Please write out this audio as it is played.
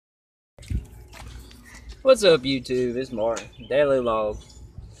What's up, YouTube? It's Martin. Daily Log.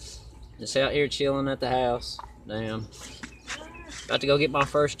 Just out here chilling at the house. Damn. About to go get my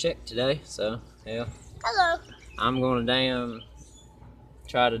first check today, so, hell. Hello. I'm gonna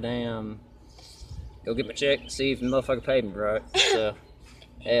try to go get my check, see if the motherfucker paid me right. So,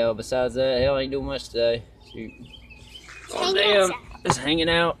 hell, besides that, hell, I ain't doing much today. Shoot. Oh, damn. Just hanging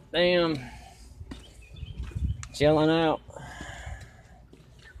out. Damn. Chilling out.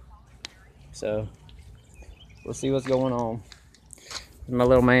 So, we'll see what's going on. My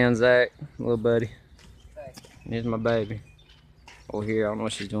little man, Zach, little buddy. And here's my baby. Over here, I don't know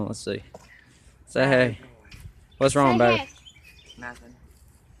what she's doing. Let's see. Say hey. What's wrong, baby? Hey. Nothing.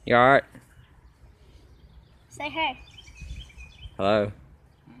 You alright? Say hey. Hello.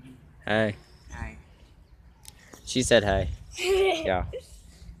 Hey. Hi. She said hey. Yeah.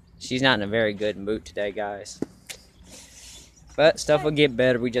 She's not in a very good mood today, guys. But stuff will get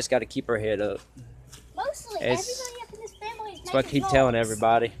better. We just got to keep our head up. Mostly, It's- everybody up in this family is That's what I keep making telling noise.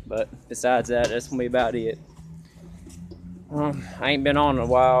 everybody. But besides that, that's going to be about it. I ain't been on in a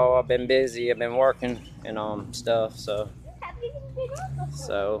while. I've been busy. I've been working and stuff. So Haven't even been on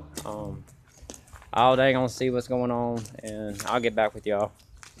before. all day gonna see what's going on, and I'll get back with y'all.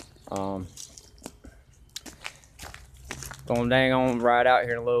 Going dang on ride out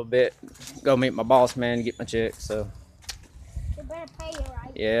here in a little bit. Go meet my boss man and get my check. So They better pay you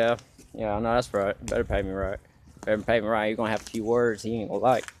right. yeah, I know that's right. Better pay me right. Better pay me right. You're gonna have a few words he ain't gonna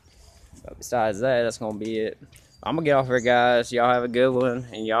like. But besides that, that's gonna be it. I'm gonna get off here, guys. Y'all have a good one,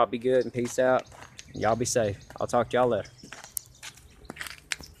 and y'all be good and peace out. Y'all be safe. I'll talk to y'all later.